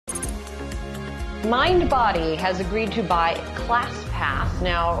Mindbody has agreed to buy ClassPass.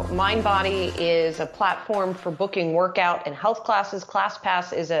 Now, Mindbody is a platform for booking workout and health classes.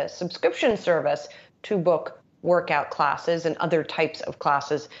 ClassPass is a subscription service to book workout classes and other types of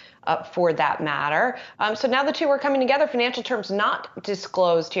classes for that matter. So now the two are coming together. Financial terms not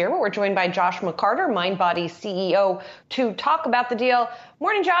disclosed here, but we're joined by Josh McCarter, Mindbody CEO, to talk about the deal.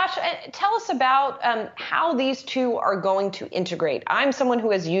 Morning, Josh. Tell us about how these two are going to integrate. I'm someone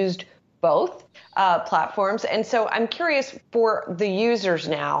who has used both platforms, and so I'm curious for the users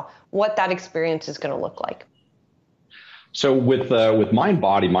now what that experience is going to look like. So with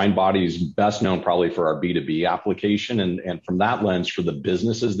Mindbody is best known probably for our B2B application. And from that lens, for the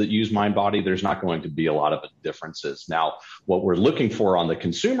businesses that use Mindbody, there's not going to be a lot of differences. Now, what we're looking for on the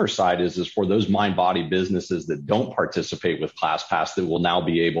consumer side is for those Mindbody businesses that don't participate with ClassPass that will now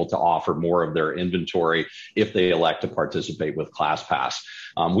be able to offer more of their inventory if they elect to participate with ClassPass.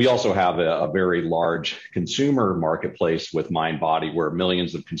 We also have a very large consumer marketplace with Mindbody where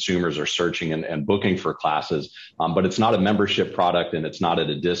millions of consumers are searching and booking for classes, but it's not a membership product and it's not at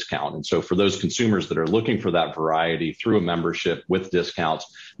a discount. And so for those consumers that are looking for that variety through a membership with discounts,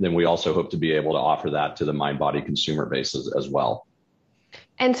 then we also hope to be able to offer that to the Mindbody consumer base as well.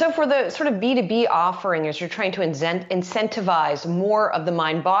 And so for the sort of B2B offering, as you're trying to incentivize more of the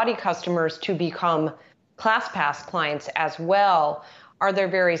Mindbody customers to become ClassPass clients as well, are there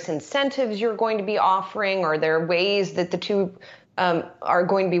various incentives you're going to be offering? Are there ways that the two are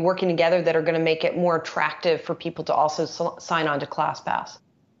going to be working together that are going to make it more attractive for people to also sign on to ClassPass?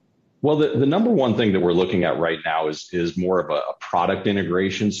 Well, the number one thing that we're looking at right now is more of a product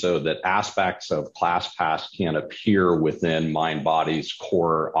integration so that aspects of ClassPass can appear within Mindbody's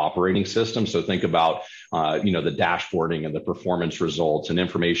core operating system. So think about, the dashboarding and the performance results and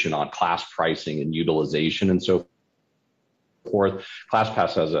information on class pricing and utilization and so forth.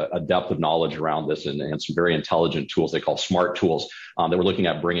 ClassPass has a depth of knowledge around this and some very intelligent tools they call smart tools that we're looking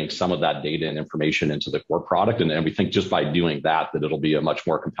at bringing some of that data and information into the core product. And we think just by doing that it'll be a much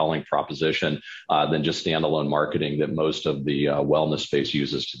more compelling proposition than just standalone marketing that most of the wellness space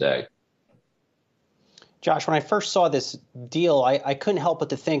uses today. Josh, when I first saw this deal, I couldn't help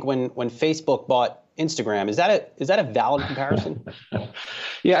but to think when Facebook bought Instagram, is that a valid comparison?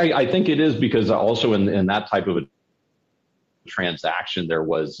 Yeah, I think it is, because also in that type of a transaction, there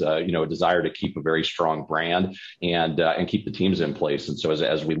was a desire to keep a very strong brand and keep the teams in place. And so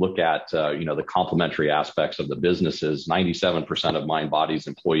as we look at the complementary aspects of the businesses, 97% of Mindbody's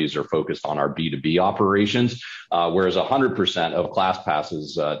employees are focused on our B2B operations, whereas 100% of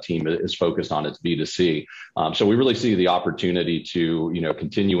ClassPass's team is focused on its B2C. So we really see the opportunity to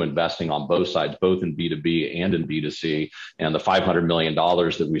continue investing on both sides, both in B2B and in B2C. And the $500 million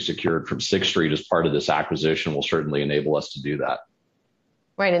that we secured from Sixth Street as part of this acquisition will certainly enable us to do that.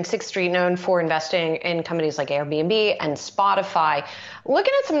 Right, and Sixth Street known for investing in companies like Airbnb and Spotify.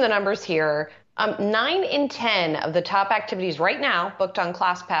 Looking at some of the numbers here, 9 in 10 of the top activities right now booked on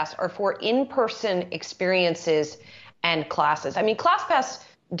ClassPass are for in-person experiences and classes. I mean, ClassPass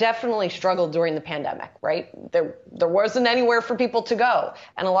definitely struggled during the pandemic, right? There wasn't anywhere for people to go,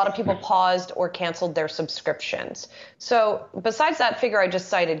 and a lot of people paused or canceled their subscriptions. So besides that figure I just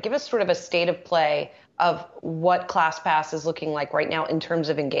cited, give us sort of a state of play of what ClassPass is looking like right now in terms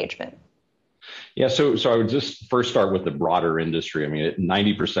of engagement. Yeah, so I would just first start with the broader industry. I mean,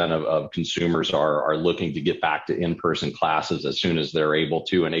 90% of consumers are looking to get back to in-person classes as soon as they're able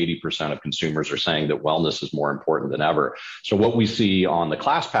to, and 80% of consumers are saying that wellness is more important than ever. So what we see on the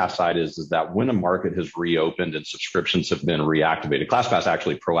ClassPass side is that when a market has reopened and subscriptions have been reactivated, ClassPass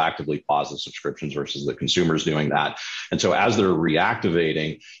actually proactively pauses subscriptions versus the consumers doing that. And so as they're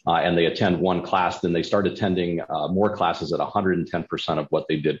reactivating and they attend one class, then they start attending more classes at 110% of what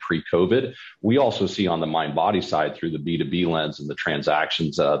they did pre-COVID. We also see on the Mindbody side through the B2B lens and the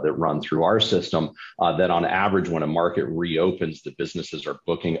transactions that run through our system that on average, when a market reopens, the businesses are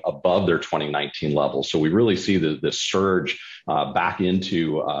booking above their 2019 levels. So we really see the surge back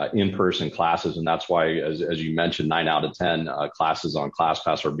into in-person classes. And that's why, as you mentioned, 9 out of 10 classes on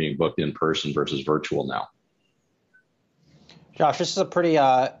ClassPass are being booked in person versus virtual now. Josh, this is a pretty,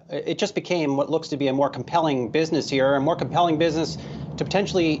 it just became what looks to be a more compelling business here, a more compelling business to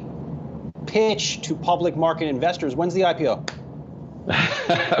potentially pitch to public market investors. When's the IPO?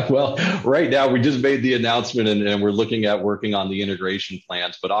 Well, right now we just made the announcement and we're looking at working on the integration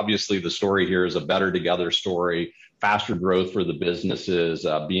plans. But obviously the story here is a better together story faster growth for the businesses,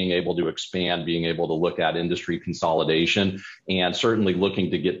 being able to expand, being able to look at industry consolidation, and certainly looking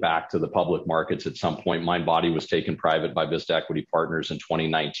to get back to the public markets at some point. Mindbody was taken private by Vista Equity Partners in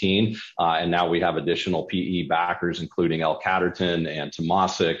 2019, and now we have additional PE backers, including L. Catterton and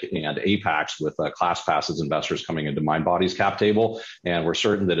Temasek and Apax, with ClassPass as investors coming into Mindbody's cap table. And we're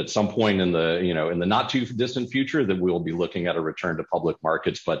certain that at some point in the not too distant future that we will be looking at a return to public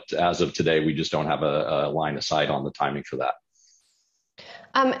markets. But as of today, we just don't have a line of sight on the timing for that.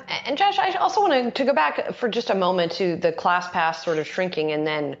 And Josh, I also want to go back for just a moment to the ClassPass sort of shrinking and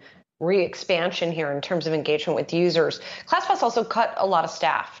then re-expansion here in terms of engagement with users. ClassPass also cut a lot of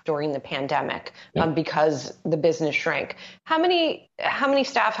staff during the pandemic because the business shrank. How many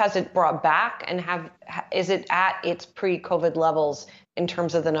staff has it brought back, and is it at its pre-COVID levels in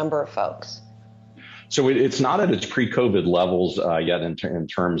terms of the number of folks? So it's not at its pre-COVID levels yet in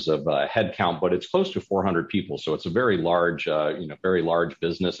terms of headcount, but it's close to 400 people. So it's a very large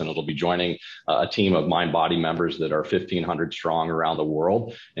business, and it'll be joining a team of Mindbody members that are 1,500 strong around the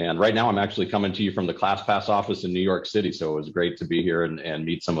world. And right now, I'm actually coming to you from the ClassPass office in New York City. So it was great to be here and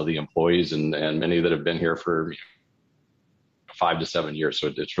meet some of the employees and many that have been here for 5 to 7 years.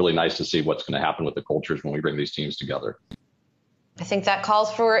 So it's really nice to see what's going to happen with the cultures when we bring these teams together. I think that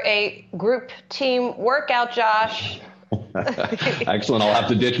calls for a group team workout, Josh. Excellent. I'll have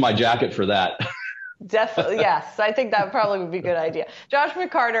to ditch my jacket for that. Definitely, yes. I think that probably would be a good idea. Josh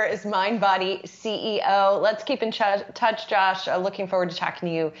McCarter is Mindbody CEO. Let's keep in touch, Josh. Looking forward to talking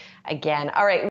to you again. All right.